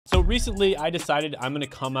recently I decided I'm gonna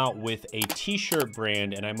come out with a t-shirt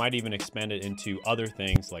brand, and I might even expand it into other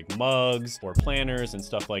things like mugs or planners and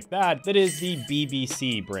stuff like that, that is the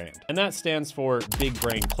BBC brand. And that stands for Big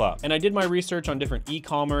Brain Club. And I did my research on different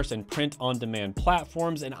e-commerce and print-on-demand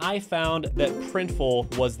platforms, and I found that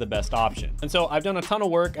Printful was the best option. And so I've done a ton of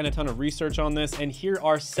work and a ton of research on this, and here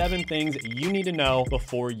are 7 things you need to know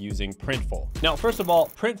before using Printful. Now, first of all,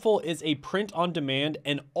 Printful is a print-on-demand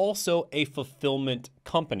and also a fulfillment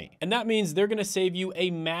company. And that means they're gonna save you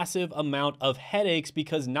a massive amount of headaches,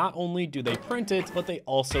 because not only do they print it, but they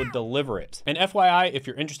also deliver it. And FYI, if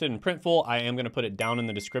you're interested in Printful, I am gonna put it down in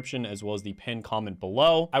the description as well as the pinned comment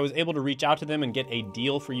below. I was able to reach out to them and get a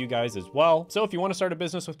deal for you guys as well. So if you wanna start a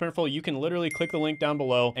business with Printful, you can literally click the link down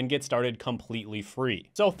below and get started completely free.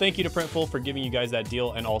 So thank you to Printful for giving you guys that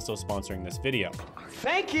deal and also sponsoring this video.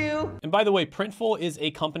 Thank you. And by the way, Printful is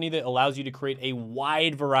a company that allows you to create a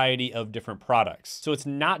wide variety of different products. So it's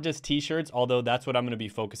not just t-shirts, although that's what I'm gonna be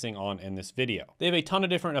focusing on in this video. They have a ton of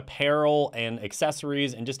different apparel and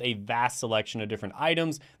accessories and just a vast selection of different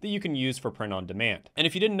items that you can use for print on demand. And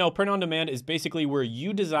if you didn't know, print on demand is basically where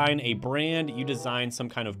you design a brand, you design some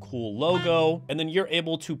kind of cool logo, and then you're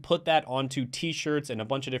able to put that onto t-shirts and a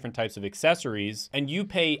bunch of different types of accessories, and you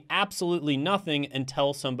pay absolutely nothing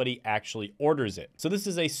until somebody actually orders it. So this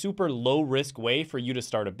is a super low risk way for you to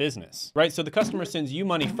start a business, right? So the customer sends you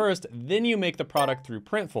money first, then you make the product through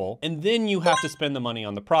Printful, and then you have to spend the money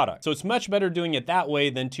on the product. So it's much better doing it that way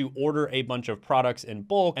than to order a bunch of products in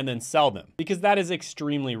bulk and then sell them, because that is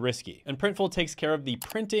extremely risky. And Printful takes care of the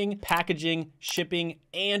printing, packaging, shipping,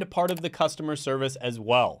 and part of the customer service as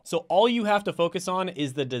well. So all you have to focus on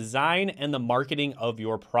is the design and the marketing of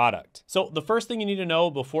your product. So the first thing you need to know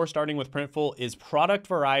before starting with Printful is product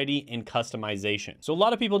variety and customization. So a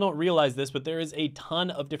lot of people don't realize this, but there is a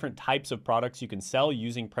ton of different types of products you can sell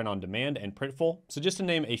using print on demand and Printful. So just to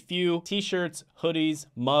name a few: t-shirts, hoodies,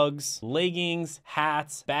 mugs, leggings,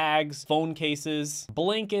 hats, bags, phone cases,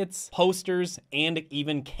 blankets, posters, and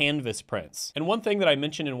even canvas prints. And one thing that I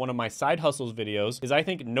mentioned in one of my side hustles videos is I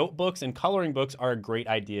think notebooks and coloring books are a great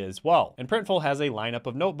idea as well. And Printful has a lineup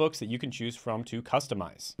of notebooks that you can choose from to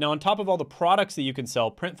customize. Now, on top of all the products that you can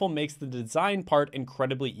sell, Printful makes the design part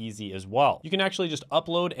incredibly easy as well. You can actually just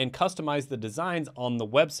upload and customize the designs on the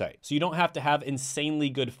website, so you don't have to have insanely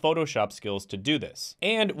good Photoshop skills to do this.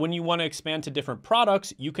 And when you want to expand to different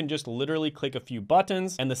products, you can just literally click a few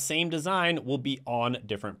buttons and the same design will be on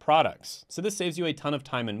different products. So this saves you a ton of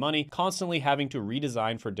time and money, constantly having to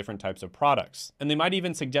redesign for different types of products. And they might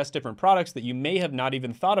even suggest different products that you may have not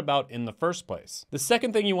even thought about in the first place. The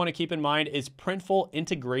second thing you want to keep in mind is Printful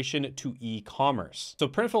integration to e-commerce. So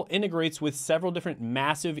Printful integrates with several different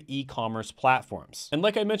massive e-commerce platforms. And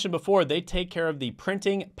like I mentioned before, they take care of the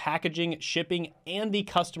printing, packaging, shipping, and the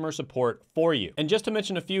customer support for you. And just to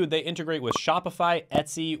mention a few, they integrate with Shopify,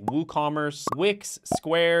 Etsy, WooCommerce, Wix,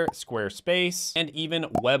 Square, Squarespace, and even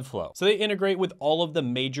Webflow. So they integrate with all of the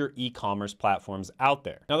major e-commerce platforms out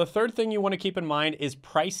there. Now, the third thing you want to keep in mind is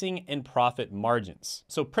pricing and profit margins.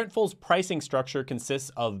 So Printful's pricing structure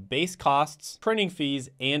consists of base costs, printing fees,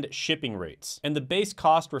 and shipping rates. And the base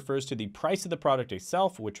cost refers to the price of the product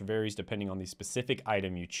itself, which varies depending on the specific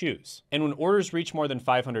item you choose. And when orders reach more than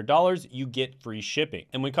 $500, you get free shipping.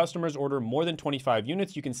 And when customers order more than 25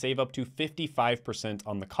 units, you can save up to 55%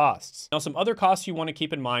 on the costs. Now, some other costs you want to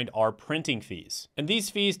keep in mind are printing fees. And these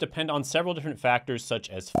fees depend on several different factors such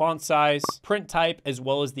as font size, print type, as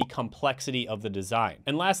well as the complexity of the design.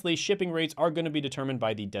 And lastly, shipping rates are going to be determined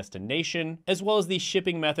by the destination, as well as the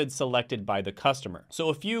shipping method selected by the customer. So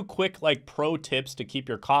a few quick pro tips to keep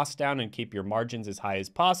your costs down and keep your margins as high as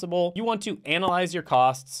possible. You want to analyze your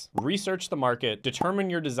costs, research the market, determine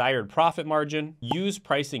your desired profit margin, use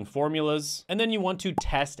pricing formulas, and then you want to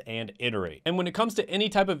test and iterate. And when it comes to any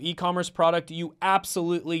type of e-commerce product, you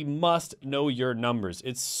absolutely must know your numbers.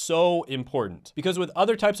 It's so important, because with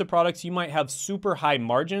other types of products, you might have super high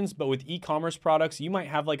margins, but with e-commerce products, you might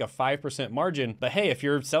have like a 5% margin. But hey, if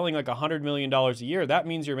you're selling like $100 million a year, that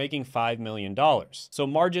means you're making $5 million. So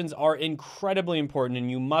margins are incredibly important,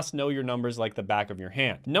 and you must know your numbers like the back of your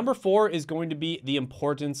hand. Number 4 is going to be the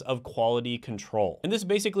importance of quality control. And this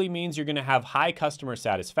basically means you're going to have high customer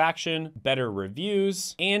satisfaction, better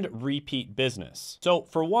reviews, and repeat business. So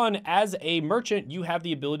for one, as a merchant, you have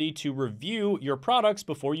the ability to review your products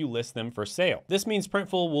before you list them for sale. This means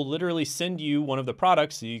Printful will literally send you one of the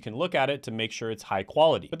products so you can look at it to make sure it's high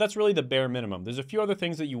quality. But that's really the bare minimum. There's a few other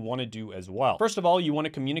things that you want to do as well. First of all, you want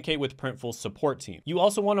to communicate with Printful's support team. You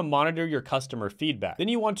also want to monitor your customer feedback. Then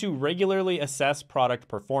you want to regularly assess product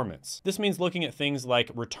performance. This means looking at things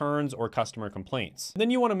like returns or customer complaints.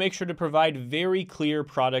 Then you want to make sure to provide very clear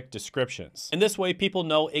product descriptions. And this way people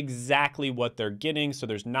know exactly what they're getting, so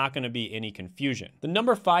there's not gonna be any confusion. The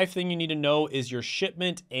number 5 thing you need to know is your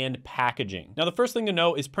shipment and packaging. Now, the first thing to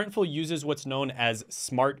know is Printful uses what's known as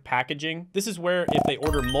smart packaging. This is where if they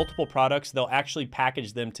order multiple products, they'll actually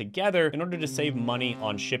package them together in order to save money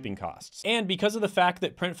on shipping costs. And because of the fact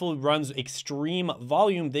that Printful runs extreme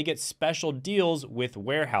volume, they get special deals with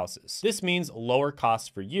warehouses. This means lower costs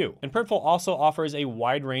for you. And Printful also offers a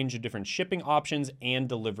wide range of different shipping options and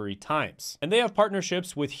delivery times. And they have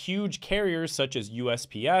partnerships with huge carriers such as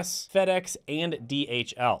USPS, FedEx, and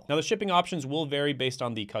DHL. Now, the shipping options will vary based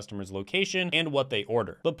on the customer's location and what they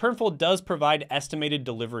order. But Printful does provide estimated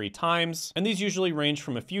delivery times, and these usually range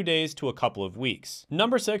from a few days to a couple of weeks.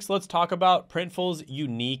 Number 6, let's talk about Printful's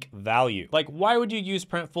unique value. Like, why would you use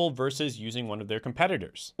Printful versus using one of their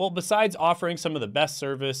competitors? Well, besides offering some of the best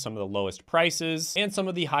service, some of the lowest prices, and some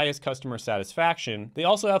of the highest customer satisfaction, they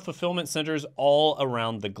also have fulfillment centers all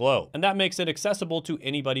around the globe. And that makes it accessible to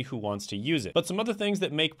anybody who wants to use it. But some other things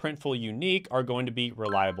that make Printful unique are going to be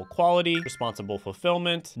reliable quality, responsible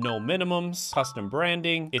fulfillment, no minimums, custom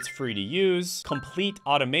branding, it's free to use, complete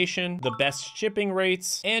automation, the best shipping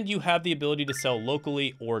rates, and you have the ability to sell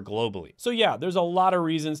locally or globally. So yeah, there's a lot of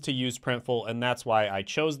reasons to use Printful, and that's why I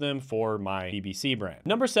chose them for my BBC brand.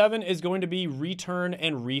 Number 7 is going to be return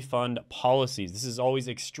and refund policies. This is always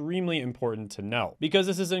extremely important to know because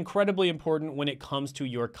this is incredibly important when it comes to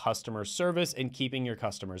your customer service and keeping your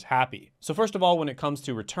customers happy. So first of all, when it comes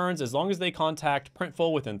to returns, as long as they contact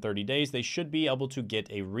Printful within 30 days, they should be able to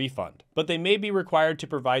get a refund. But they may be required to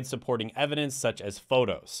provide supporting evidence such as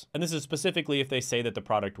photos. And this is specifically if they say that the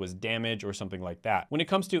product was damaged or something like that. When it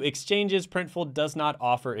comes to exchanges, Printful does not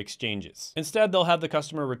offer exchanges. Instead, they'll have the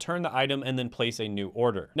customer return the item and then place a new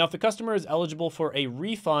order. Now, if the customer is eligible for a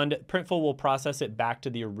refund, Printful will process it back to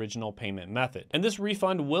the original payment method. And this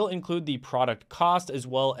refund will include the product cost as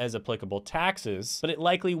well as applicable taxes, but it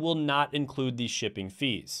likely will not include the shipping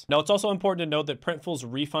fees. Now, it's also important to note that Printful's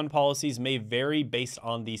refund policies may vary based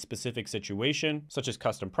on the specific situation, such as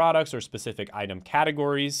custom products or specific item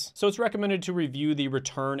categories. So it's recommended to review the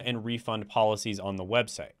return and refund policies on the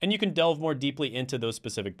website. And you can delve more deeply into those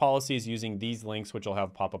specific policies using these links, which I'll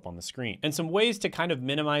have pop up on the screen. And some ways to kind of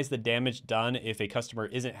minimize the damage done if a customer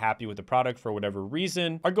isn't happy with the product for whatever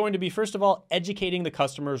reason are going to be, first of all, educating the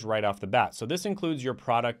customers right off the bat. So this includes your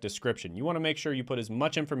product description. You want to make sure you put as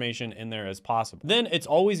much information in there as possible. Then it's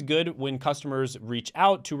always good when customers reach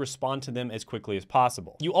out to respond to them as quickly as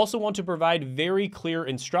possible. You also want to provide very clear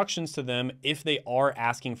instructions to them if they are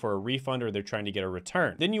asking for a refund or they're trying to get a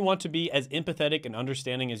return. Then you want to be as empathetic and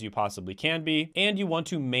understanding as you possibly can be, and you want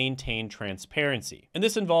to maintain transparency. And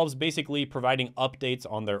this involves basically providing updates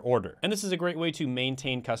on their order. And this is a great way to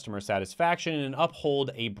maintain customer satisfaction and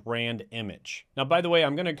uphold a brand image. Now, by the way,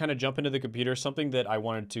 I'm going to kind of jump into the computer. Something that I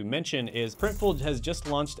wanted to mention is Printful has just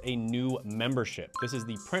launched a new membership. This is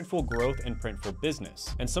the Printful Growth and Printful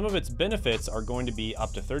Business. And some of its benefits are going to be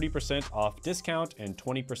up to 30% off discount and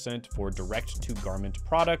 20% for direct to garment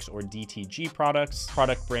products or DTG products,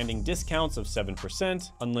 product branding discounts of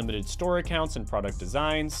 7%, unlimited store accounts and product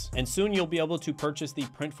designs. And soon you'll be able to purchase the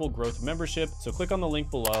Printful Growth membership. So click on the link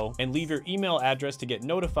below and leave your email address to get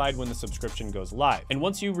notified when the subscription goes live. And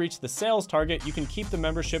once you reach the sales target, you can keep the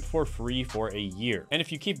membership for free for a year. And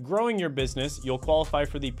if you keep growing your business, you'll qualify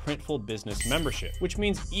for the Printful Business membership, which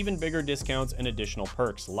means even bigger discounts and additional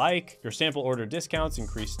perks like your sample order discounts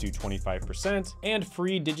increase to 25% and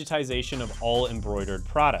free digitization of all embroidered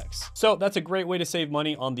products. So that's a great way to save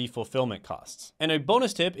money on the fulfillment costs. And a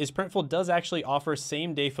bonus tip is Printful does actually offer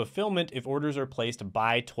same-day fulfillment if orders are placed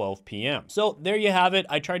by 12 p.m. So there you have it.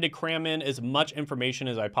 I tried to cram in as much information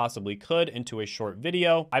as I possibly could into a short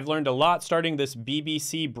video. I've learned a lot starting this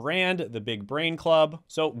BBC brand, the Big Brain Club.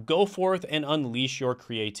 So go forth and unleash your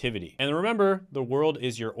creativity. And remember, the world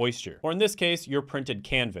is your oyster, or in this case, your printed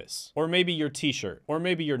canvas, or maybe your t-shirt, or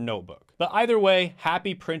maybe your notebook. But either way,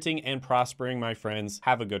 happy printing and prospering, my friends.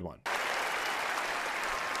 Have a good one.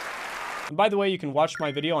 And by the way, you can watch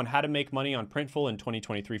my video on how to make money on Printful in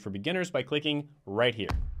 2023 for beginners by clicking right here.